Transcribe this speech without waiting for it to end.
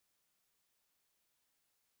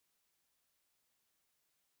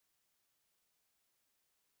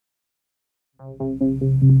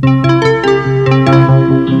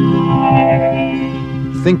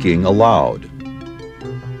Thinking Aloud.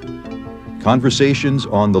 Conversations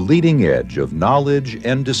on the leading edge of knowledge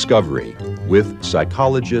and discovery with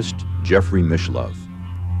psychologist Jeffrey Mishlove.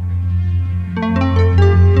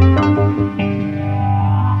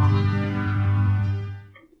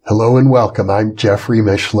 Hello and welcome. I'm Jeffrey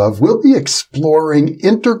Mishlove. We'll be exploring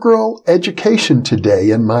integral education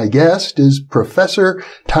today, and my guest is Professor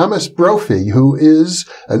Thomas Brophy, who is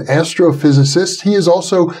an astrophysicist. He is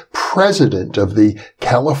also president of the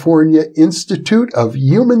California Institute of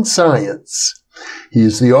Human Science. He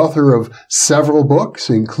is the author of several books,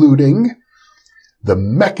 including The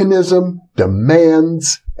Mechanism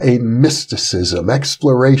Demands a Mysticism,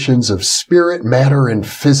 Explorations of Spirit, Matter, and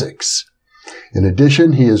Physics. In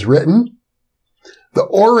addition, he has written The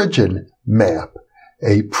Origin Map,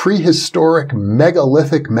 a prehistoric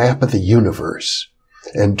megalithic map of the universe,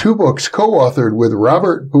 and two books co-authored with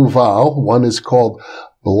Robert Bauval. One is called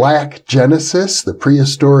Black Genesis, the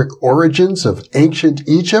Prehistoric Origins of Ancient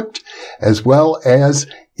Egypt, as well as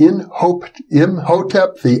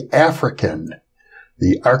Imhotep the African,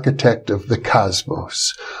 the Architect of the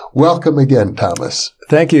Cosmos. Welcome again, Thomas.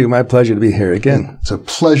 Thank you. My pleasure to be here again. It's a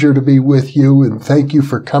pleasure to be with you, and thank you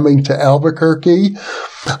for coming to Albuquerque.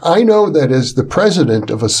 I know that as the president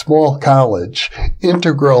of a small college,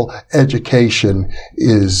 integral education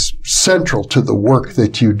is central to the work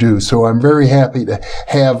that you do. So I'm very happy to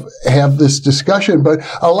have this discussion. But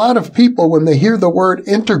a lot of people, when they hear the word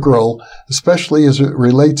integral, especially as it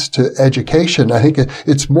relates to education, I think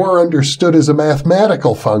it's more understood as a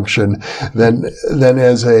mathematical function than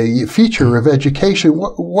as a feature of education.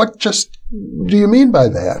 What just do you mean by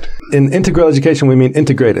that? In integral education, we mean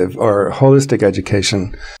integrative or holistic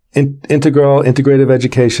education. Integrative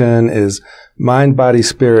education is mind, body,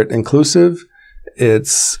 spirit inclusive.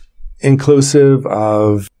 It's inclusive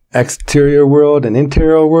of exterior world and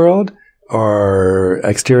interior world, or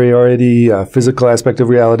exteriority, physical aspect of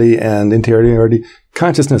reality, and interiority,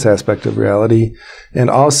 consciousness aspect of reality, and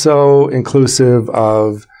also inclusive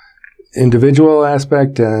of individual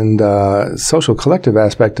aspect and social collective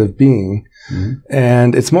aspect of being. Mm-hmm.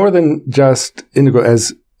 And it's more than just integral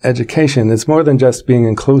as education. It's more than just being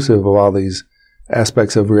inclusive of all these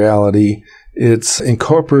aspects of reality. It's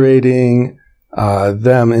incorporating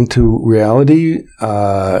them into reality,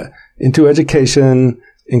 into education,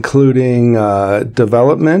 including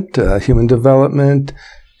development, human development,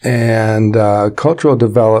 and cultural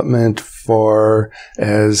development for,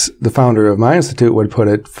 as the founder of my institute would put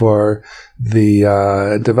it, for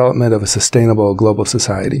the development of a sustainable global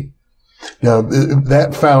society. Now,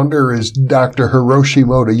 that founder is Dr. Hiroshi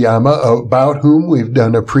Motoyama, about whom we've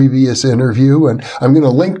done a previous interview, and I'm going to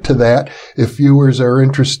link to that if viewers are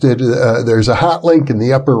interested. There's a hot link in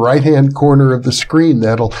the upper right-hand corner of the screen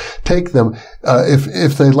that'll take them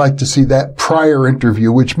if they'd like to see that prior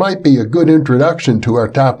interview, which might be a good introduction to our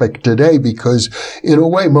topic today, because in a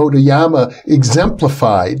way Motoyama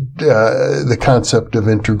exemplified the concept of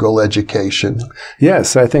integral education.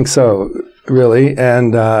 Yes, I think so, really.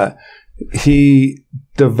 And he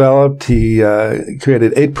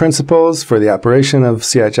created 8 principles for the operation of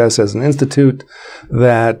CHS as an institute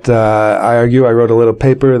that I wrote a little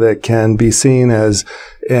paper that can be seen as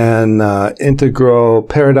an integral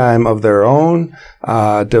paradigm of their own,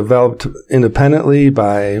 developed independently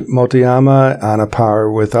by Motoyama on a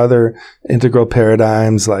par with other integral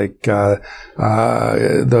paradigms like the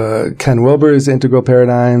Ken Wilber's integral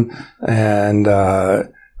paradigm and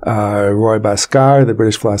Roy Bhaskar, the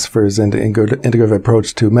British philosopher's integrative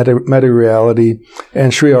approach to meta-reality,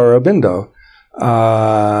 and Sri Aurobindo.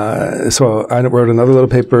 So I wrote another little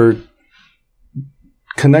paper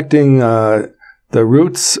connecting the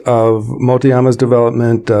roots of Motoyama's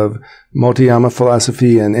development of Motoyama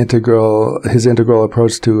philosophy and his integral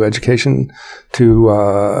approach to education, to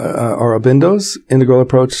Aurobindo's integral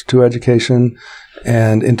approach to education,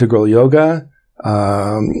 and integral yoga,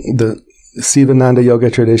 the Sivananda yoga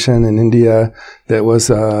tradition in India that was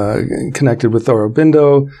connected with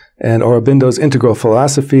Aurobindo, and Aurobindo's integral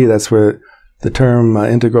philosophy. That's where the term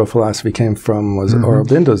integral philosophy came from, was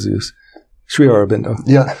Aurobindo's use. Sri Aurobindo.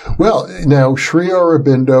 Yeah. Well, now, Sri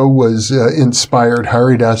Aurobindo was inspired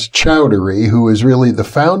Haridas Chowdhury, who is really the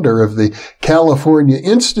founder of the California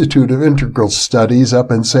Institute of Integral Studies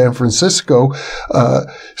up in San Francisco.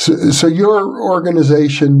 So your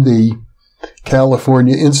organization, the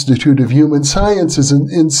California Institute of Human Sciences,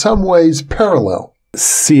 in some ways parallel.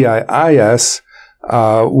 CIIS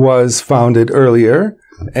was founded earlier,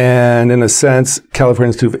 and in a sense, California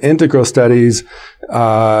Institute of Integral Studies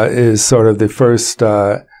is sort of the first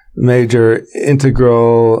major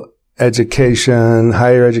integral education,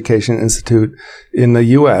 higher education institute in the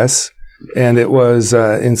U.S., and it was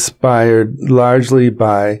inspired largely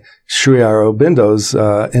by Sri Aurobindo's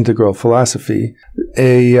integral philosophy.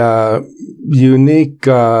 A unique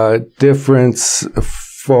difference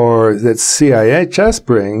that CIHS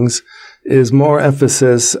brings is more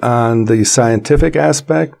emphasis on the scientific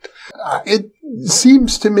aspect. It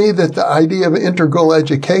seems to me that the idea of integral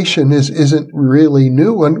education isn't really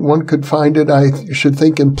new. One could find it, I should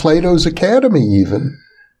think, in Plato's Academy even.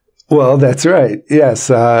 Well, that's right.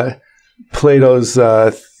 Yes. Plato's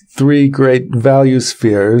three great value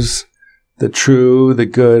spheres, the true, the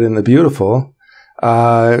good, and the beautiful,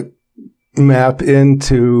 map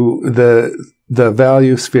into the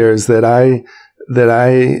value spheres that I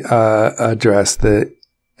address: the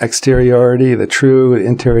exteriority, the true, the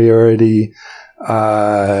interiority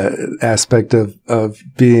aspect of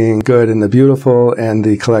being good and the beautiful, and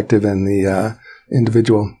the collective and the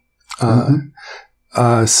individual.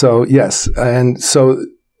 So yes, and so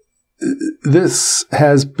this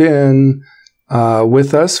has been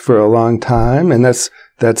with us for a long time, and that's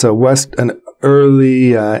an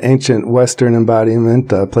early ancient Western embodiment,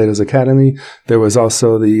 Plato's Academy. There was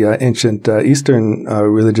also the ancient Eastern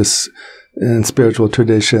religious and spiritual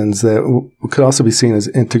traditions that could also be seen as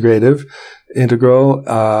integral.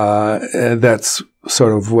 That's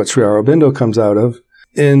sort of what Sri Aurobindo comes out of.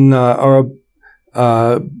 In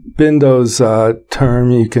Aurobindo's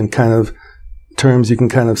terms, you can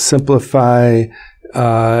kind of simplify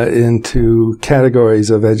into categories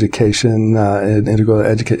of education, integral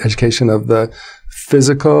education of the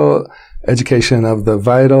physical, education of the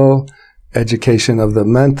vital, education of the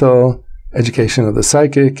mental, education of the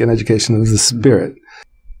psychic, and education of the spirit.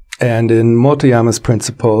 And in Motoyama's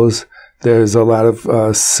principles, there's a lot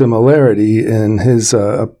of similarity in his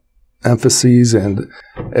emphases, and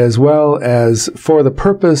as well as for the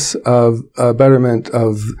purpose of betterment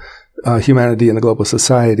of humanity in the global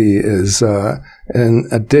society is an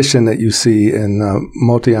addition that you see in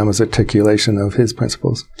Motoyama's articulation of his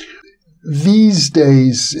principles. These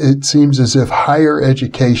days, it seems as if higher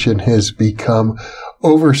education has become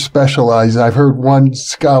over-specialized. I've heard one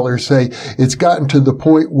scholar say it's gotten to the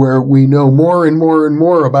point where we know more and more and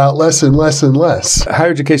more about less and less and less.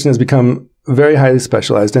 Higher education has become very highly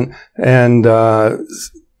specialized, and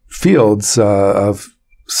fields of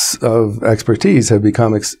expertise have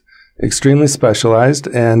become extremely specialized,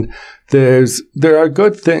 and there are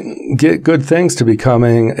good things to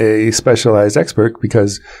becoming a specialized expert,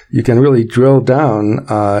 because you can really drill down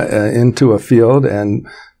into a field and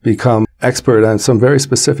become expert on some very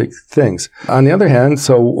specific things. On the other hand,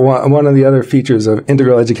 so one of the other features of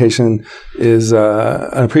integral education is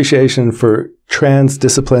an appreciation for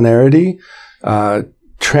transdisciplinarity,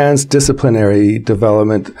 transdisciplinary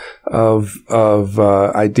development of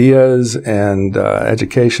ideas and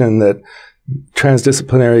education. That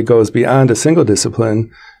transdisciplinary goes beyond a single discipline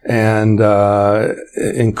and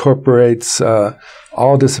incorporates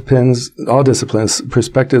all disciplines,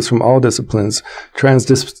 perspectives from all disciplines.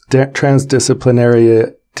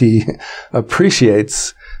 Transdisciplinarity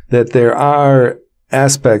appreciates that there are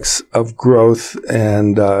aspects of growth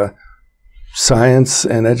and science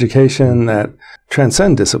and education that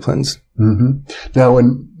transcend disciplines. Mm-hmm. Now,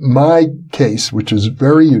 in my case, which is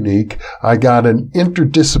very unique, I got an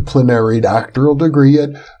interdisciplinary doctoral degree at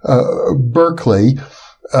Berkeley.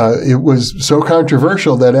 It was so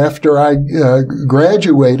controversial that after I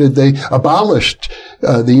graduated, they abolished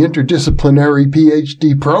the interdisciplinary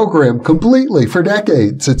PhD program completely for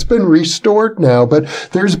decades. It's been restored now, but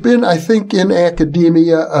there's been, I think, in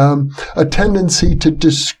academia, a tendency to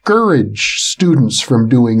discourage students from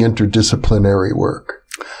doing interdisciplinary work.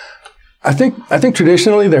 I think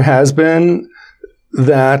traditionally there has been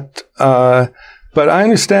that, but I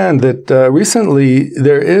understand that recently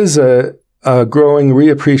there is a growing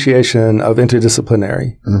reappreciation of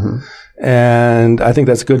interdisciplinary. Mm-hmm. And I think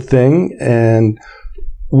that's a good thing. And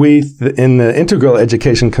we, in the integral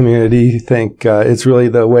education community, think it's really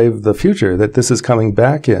the wave of the future, that this is coming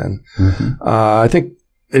back in. Mm-hmm. I think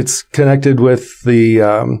it's connected with the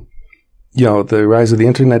rise of the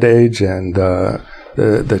internet age and the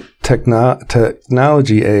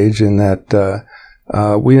technology age, in that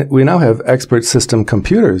we now have expert system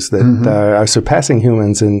computers that mm-hmm. Are surpassing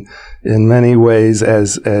humans in many ways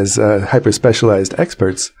as hyper specialized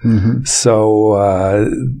experts. Mm-hmm. So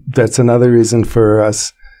that's another reason for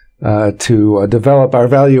us to develop our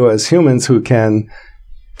value as humans who can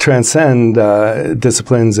transcend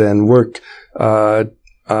disciplines and work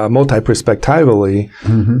multi-perspectively,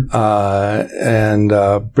 mm-hmm. And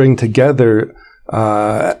bring together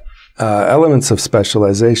elements of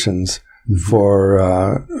specializations for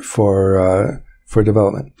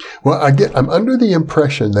development. Well, I'm under the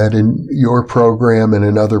impression that in your program and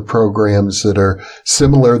in other programs that are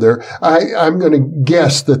similar, I'm going to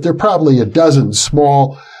guess that there are probably a dozen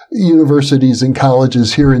small universities and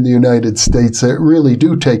colleges here in the United States that really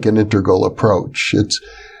do take an integral approach.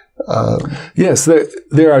 Yes,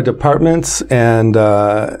 there are departments and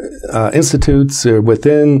institutes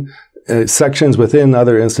within sections within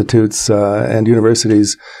other institutes and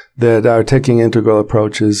universities that are taking integral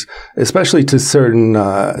approaches, especially to certain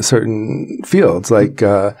fields, like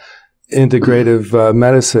integrative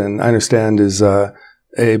medicine. I understand is a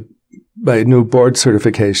new board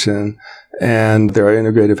certification, and there are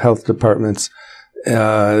integrative health departments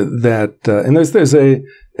and there's a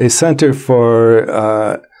center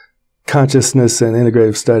for consciousness and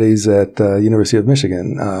integrative studies at University of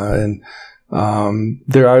Michigan, and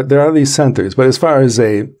there are these centers. But as far as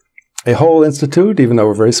a whole institute, even though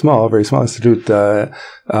we're very small institute,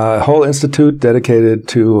 whole institute dedicated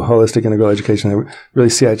to holistic integral education, really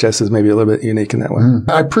CIHS is maybe a little bit unique in that way.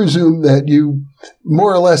 I presume that you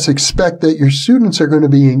more or less expect that your students are going to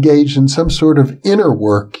be engaged in some sort of inner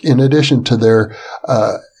work in addition to their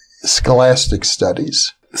scholastic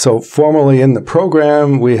studies. So formally in the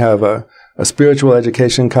program, we have a spiritual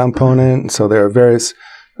education component. So there are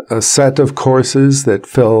a set of courses that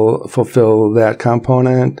fulfill that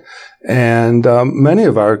component. And many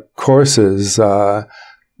of our courses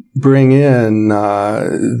bring in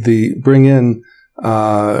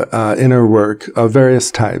inner work of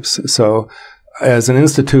various types. So as an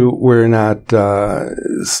institute, we're not we're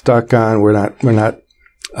not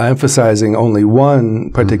emphasizing only one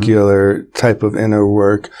particular type of inner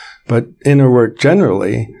work, but inner work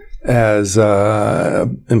generally as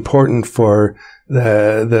important for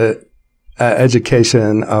the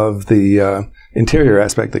education of the interior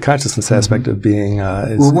aspect, the consciousness aspect of being.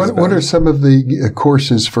 What are some of the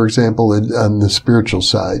courses, for example, on the spiritual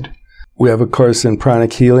side? We have a course in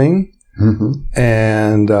pranic healing,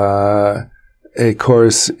 and a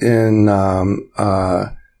course in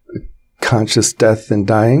conscious death and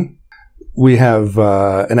dying. We have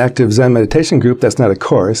an active Zen meditation group. That's not a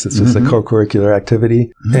course. It's just a co-curricular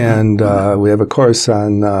activity. And we have a course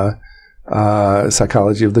on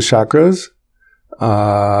psychology of the chakras,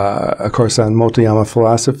 a course on Motoyama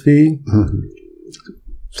philosophy,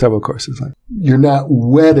 several courses. You're not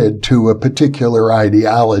wedded to a particular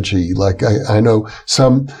ideology. Like I know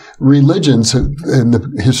some religions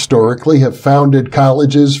historically have founded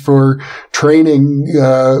colleges for training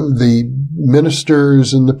the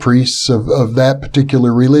ministers and the priests of that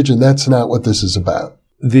particular religion. That's not what this is about.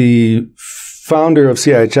 The founder of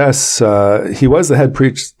CIHS, he was the head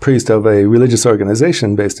priest of a religious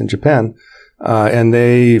organization based in Japan, and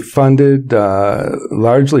they funded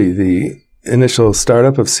largely the initial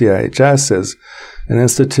startup of CIHS as an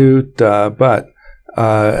institute, but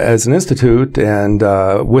as an institute and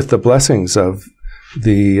with the blessings of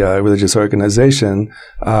the religious organization,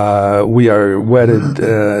 we are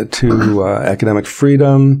wedded to academic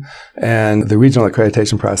freedom and the regional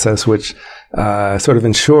accreditation process, which sort of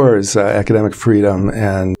ensures academic freedom.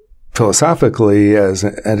 And philosophically, as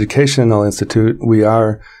an educational institute, we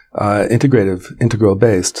are integral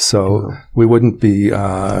based. So we wouldn't be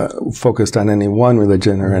focused on any one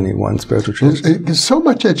religion or any one spiritual tradition. So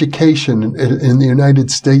much education in the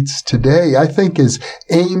United States today, I think, is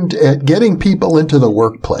aimed at getting people into the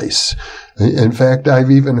workplace. In fact,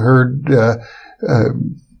 I've even heard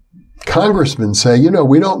congressmen say,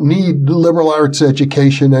 we don't need liberal arts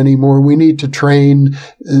education anymore. We need to train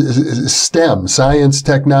STEM, science,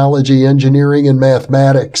 technology, engineering, and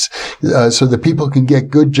mathematics, so that people can get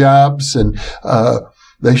good jobs. And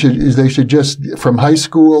they should just, from high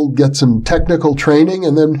school, get some technical training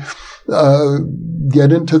and then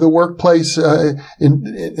get into the workplace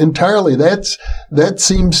entirely. That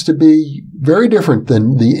seems to be very different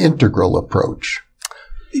than the integral approach.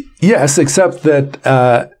 Yes, except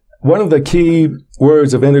that one of the key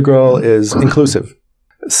words of integral is inclusive.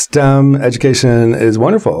 STEM education is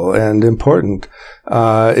wonderful and important.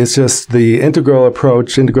 It's just the integral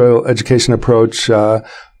education approach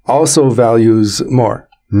also values more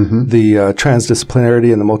the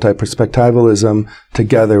transdisciplinarity and the multi-perspectivalism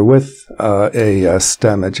together with a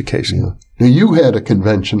STEM education. Now, you had a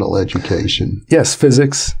conventional education. Yes,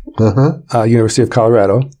 physics, University of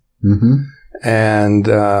Colorado. And,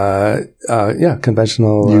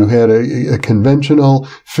 conventional. You had a conventional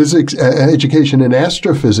physics education in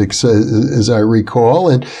astrophysics, as I recall,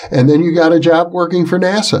 and then you got a job working for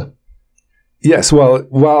NASA. Yes. Well,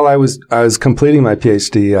 while I was completing my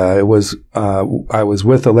PhD, I was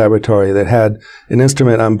with a laboratory that had an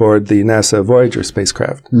instrument on board the NASA Voyager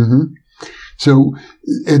spacecraft. So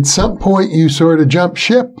at some point you sort of jump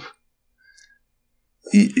ship.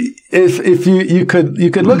 If you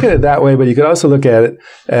could look at it that way, but you could also look at it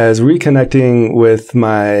as reconnecting with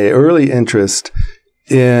my early interest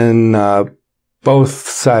in both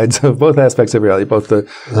sides of both aspects of reality, both the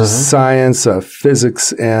science,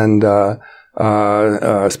 physics, and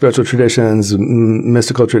spiritual traditions,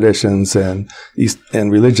 mystical traditions, and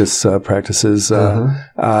religious practices. So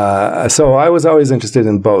I was always interested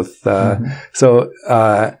in both. So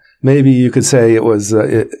maybe you could say it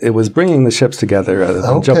was bringing the ships together rather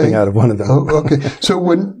than jumping out of one of them. Okay. So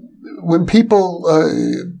when people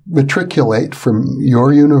matriculate from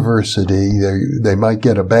your university, they might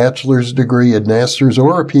get a bachelor's degree, a master's,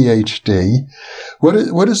 or a PhD. What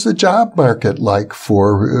is the job market like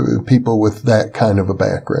for people with that kind of a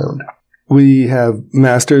background? We have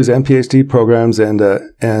master's and PhD programs and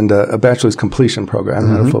a bachelor's completion program,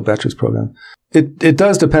 not a full bachelor's program. It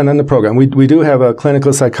does depend on the program. We do have a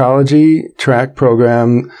clinical psychology track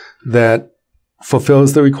program that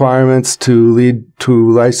fulfills the requirements to lead to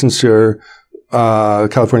licensure,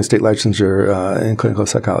 California state licensure in clinical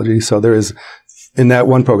psychology. So there is, in that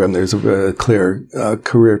one program, there's a clear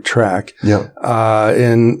career track. Yeah.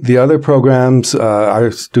 In the other programs,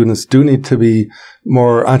 our students do need to be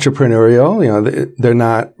more entrepreneurial. You know, they're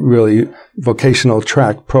not really vocational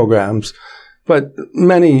track programs, but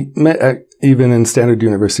many even in standard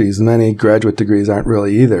universities, many graduate degrees aren't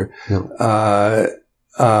really either. Yeah.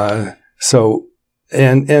 So,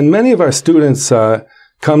 and many of our students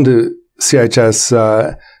come to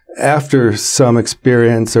CHS after some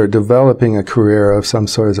experience or developing a career of some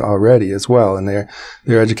sort already as well, and their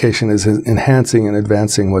education is enhancing and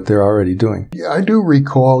advancing what they're already doing. Yeah, I do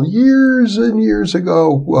recall years and years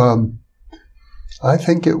ago, I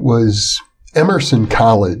think it was Emerson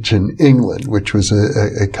College in England, which was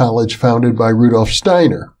a college founded by Rudolf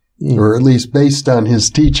Steiner, or at least based on his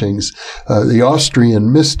teachings, the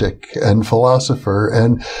Austrian mystic and philosopher.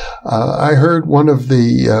 And I heard one of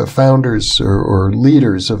the founders or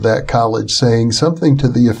leaders of that college saying something to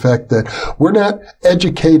the effect that we're not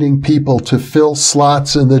educating people to fill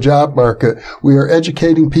slots in the job market. We are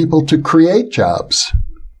educating people to create jobs.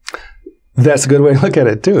 That's a good way to look at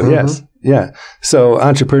it, too. Yes. Yeah. So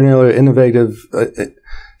entrepreneurial, innovative.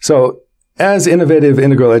 So as innovative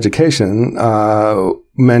integral education,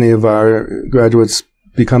 many of our graduates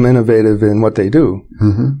become innovative in what they do.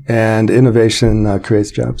 And innovation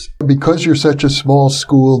creates jobs. Because you're such a small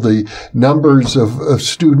school, the numbers of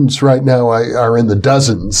students right now are in the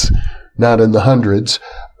dozens, not in the hundreds.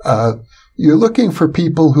 You're looking for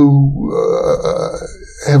people who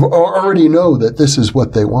have already know that this is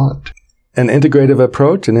what they want. An integrative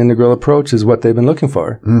approach, an integral approach is what they've been looking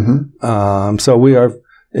for. So we are,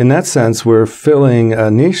 in that sense, we're filling a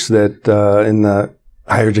niche that in the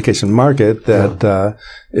higher education market that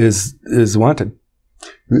is wanted.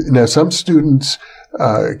 Now, some students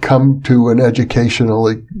come to an educational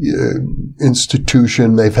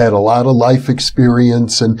institution. They've had a lot of life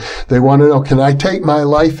experience, and they want to know, can I take my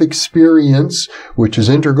life experience, which is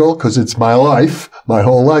integral because it's my life, my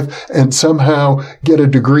whole life, and somehow get a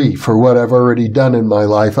degree for what I've already done in my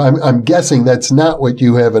life? I'm guessing that's not what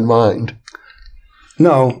you have in mind.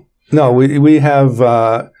 No, we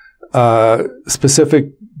have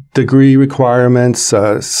specific degree requirements,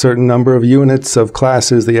 a certain number of units of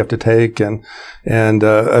classes that you have to take, and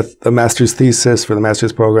a master's thesis for the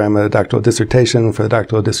master's program, a doctoral dissertation for the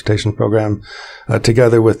doctoral dissertation program,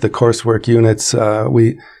 together with the coursework units.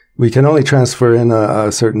 We can only transfer in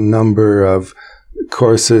a certain number of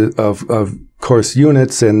courses of course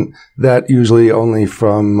units, and that usually only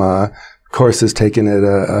from courses taken at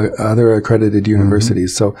other accredited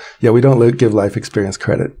universities. So yeah, we don't give life experience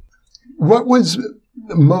credit. What was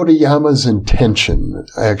Motoyama's intention,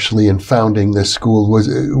 actually, in founding this school?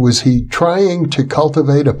 Was he trying to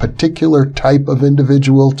cultivate a particular type of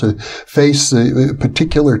individual to face the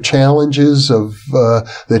particular challenges of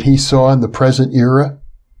that he saw in the present era?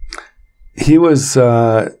 He was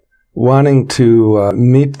wanting to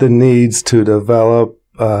meet the needs to develop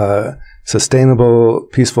sustainable,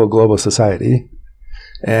 peaceful global society,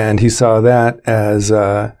 and he saw that as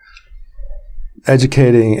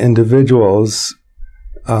educating individuals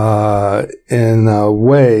in a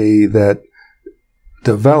way that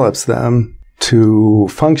develops them to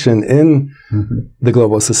function in the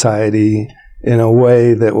global society in a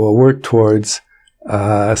way that will work towards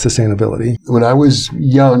sustainability. When I was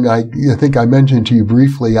young, I think I mentioned to you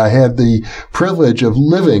briefly, I had the privilege of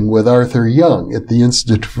living with Arthur Young at the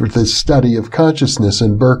Institute for the Study of Consciousness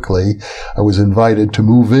in Berkeley. I was invited to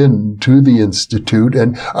move in to the institute,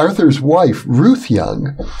 and Arthur's wife, Ruth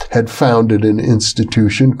Young, had founded an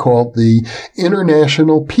institution called the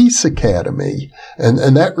International Peace Academy,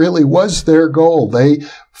 and that really was their goal. They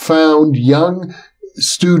found young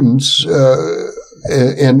students,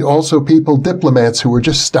 and also diplomats who were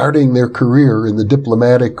just starting their career in the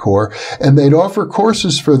diplomatic corps, and they'd offer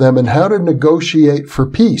courses for them on how to negotiate for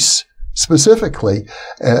peace, specifically,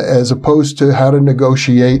 as opposed to how to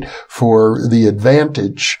negotiate for the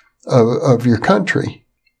advantage of your country.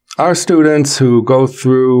 Our students who go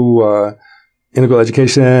through integral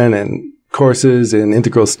education and courses in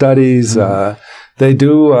integral studies, they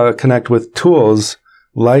do connect with tools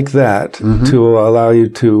like that to allow you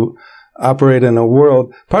to operate in a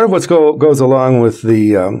world. Part of what goes along with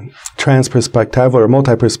the transperspectival or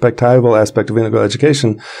multi-perspectival aspect of integral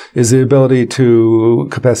education is the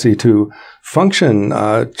capacity to function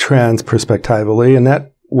transperspectivally. In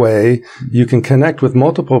that way, you can connect with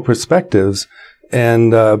multiple perspectives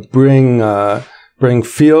and bring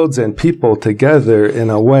fields and people together in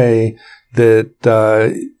a way that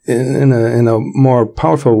in a more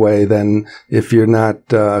powerful way than if you're not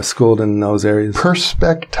schooled in those areas.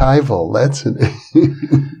 Perspectival, that's it.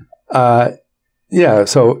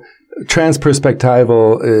 So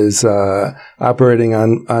transperspectival is operating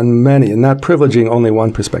on many and not privileging only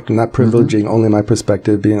one perspective, not privileging only my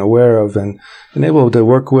perspective, being aware of and able to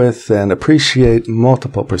work with and appreciate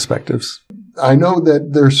multiple perspectives. I know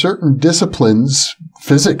that there are certain disciplines,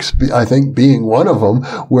 physics, I think, being one of them,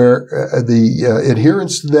 where the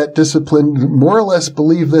adherents to that discipline more or less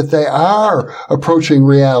believe that they are approaching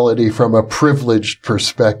reality from a privileged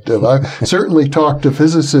perspective. I've certainly talked to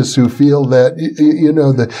physicists who feel that,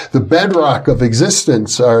 the bedrock of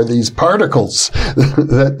existence are these particles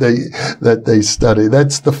that they study.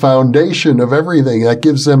 That's the foundation of everything. That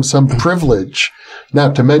gives them some privilege,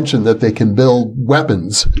 not to mention that they can build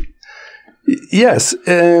weapons. Yes,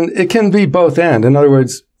 and it can be both and. In other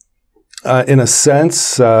words, in a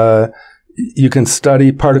sense, you can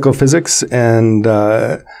study particle physics, and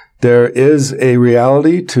there is a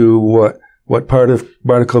reality to what part of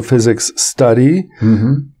particle physics study.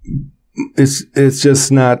 It's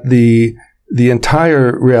just not the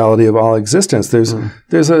entire reality of all existence.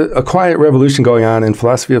 There's a quiet revolution going on in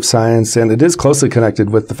philosophy of science, and it is closely connected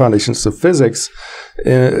with the foundations of physics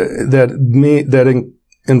that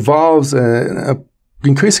involves an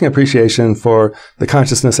increasing appreciation for the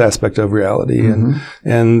consciousness aspect of reality,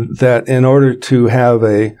 and that in order to have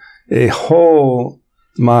a whole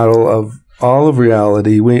model of all of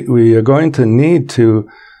reality, we are going to need to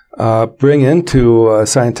bring into a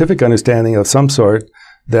scientific understanding of some sort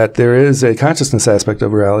that there is a consciousness aspect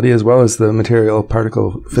of reality as well as the material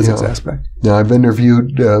particle physics aspect. Now, I've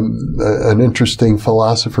interviewed an interesting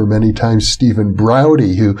philosopher many times, Stephen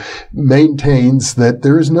Browdy, who maintains that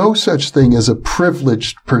there is no such thing as a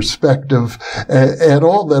privileged perspective at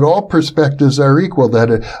all, that all perspectives are equal, that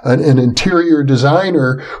an interior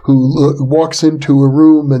designer who walks into a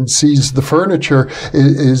room and sees the furniture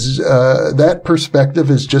is that perspective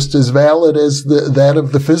is just as valid as that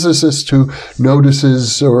of the physicist who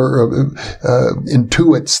notices or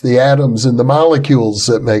intuits the atoms and the molecules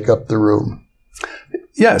that make up the room.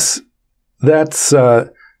 Yes, that's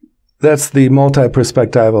the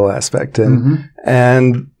multi-perspectival aspect,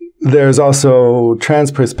 and there's also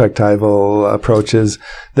transperspectival approaches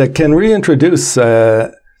that can reintroduce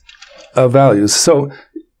values. So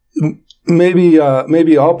maybe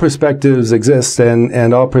all perspectives exist,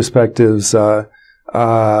 and all perspectives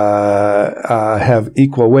have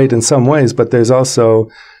equal weight in some ways, but there's also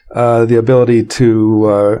the ability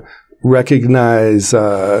to recognize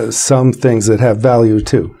some things that have value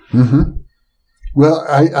too. Well,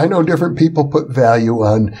 I know different people put value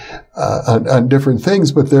on different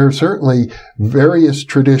things, but there are certainly various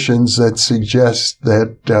traditions that suggest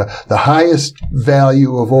that the highest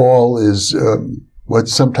value of all is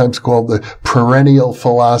what's sometimes called the perennial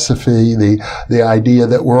philosophy, the idea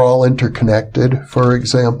that we're all interconnected, for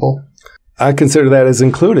example. I consider that as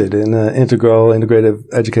included in the integrative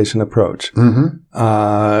education approach.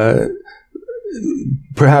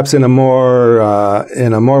 Perhaps in a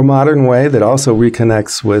more modern way that also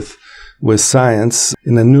reconnects with science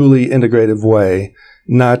in a newly integrative way,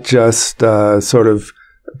 not just sort of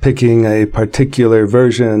picking a particular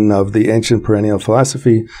version of the ancient perennial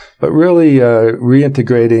philosophy, but really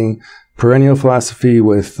reintegrating perennial philosophy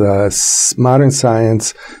with modern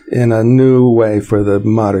science in a new way for the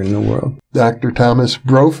modern new world. Dr. Thomas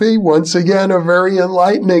Brophy, once again, a very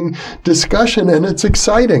enlightening discussion, and it's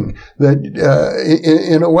exciting that,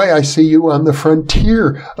 in a way, I see you on the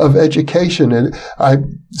frontier of education, and I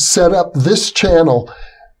set up this channel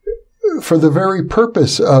for the very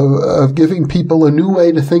purpose of giving people a new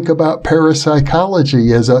way to think about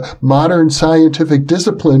parapsychology as a modern scientific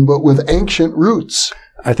discipline, but with ancient roots.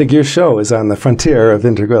 I think your show is on the frontier of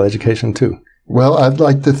integral education, too. Well, I'd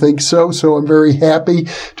like to think so. So I'm very happy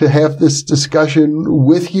to have this discussion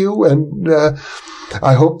with you. And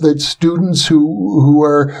I hope that students who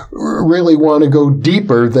are really want to go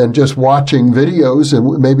deeper than just watching videos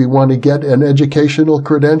and maybe want to get an educational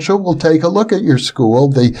credential will take a look at your school,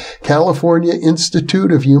 the California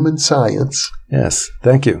Institute of Human Science. Yes.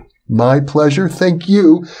 Thank you. My pleasure. Thank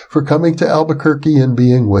you for coming to Albuquerque and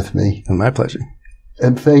being with me. My pleasure.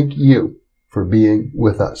 And thank you for being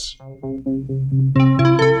with us.